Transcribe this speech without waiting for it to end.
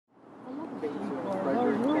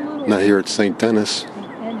here at St. Denis,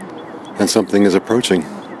 and something is approaching.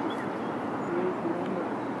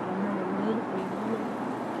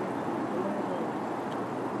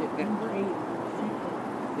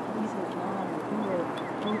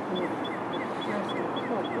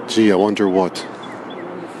 Gee, I wonder what.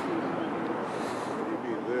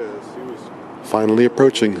 Finally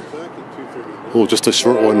approaching. Oh, just a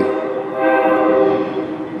short one.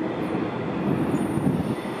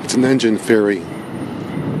 It's an engine ferry.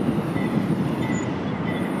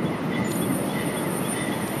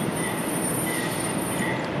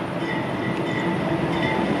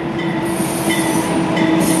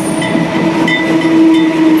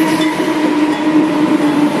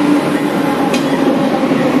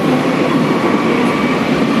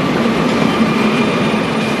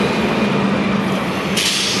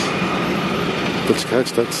 Let's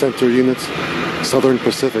catch that center unit, Southern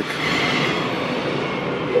Pacific.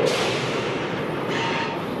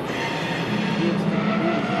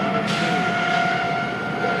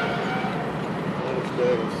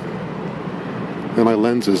 And my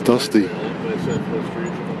lens is dusty.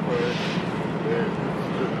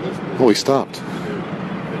 Oh, he stopped.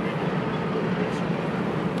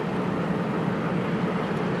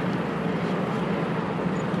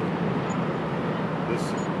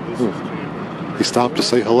 He stopped to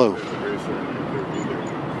say hello.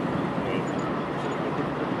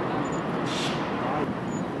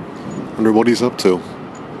 Wonder what he's up to.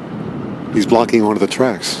 He's blocking one of the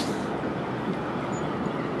tracks.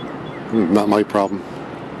 Not my problem.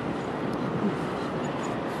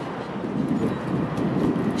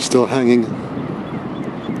 Still hanging.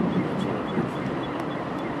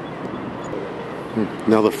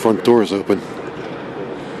 Now the front door is open.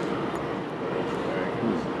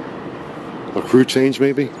 A crew change,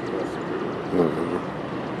 maybe? No.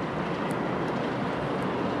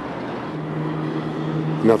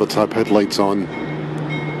 Now the top headlight's on.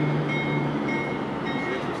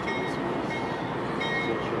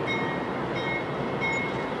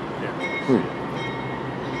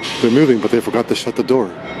 They're moving, but they forgot to shut the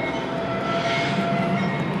door.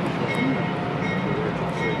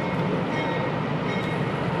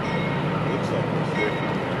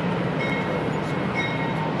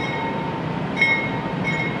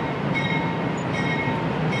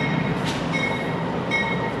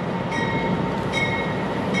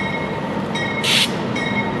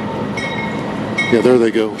 Yeah, there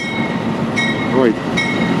they go. Right.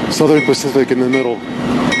 Southern Pacific in the middle.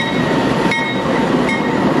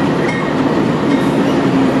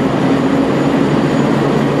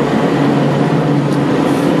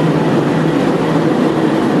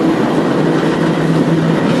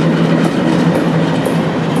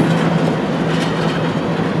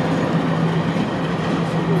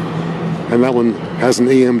 And that one has an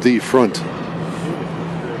EMD front.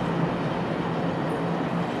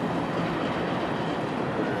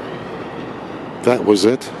 That was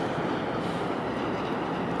it.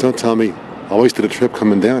 Don't tell me I wasted a trip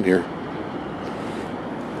coming down here.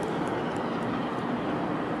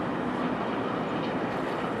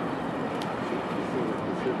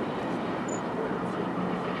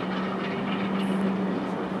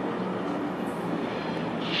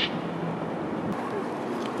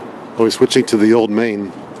 Oh, he's switching to the old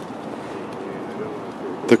main.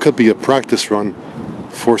 There could be a practice run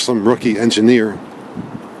for some rookie engineer.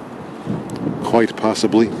 Quite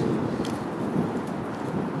possibly.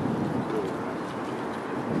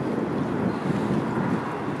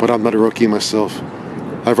 But I'm not a rookie myself.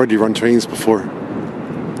 I've already run trains before.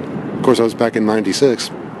 Of course, I was back in '96.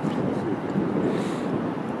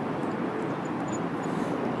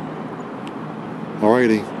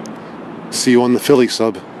 Alrighty. See you on the Philly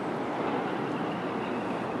sub.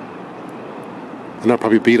 And I'll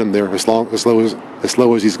probably beat him there as low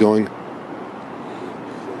as he's going.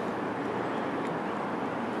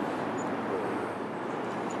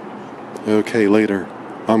 Okay, later.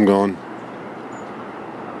 I'm gone.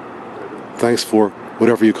 Thanks for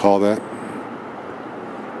whatever you call that.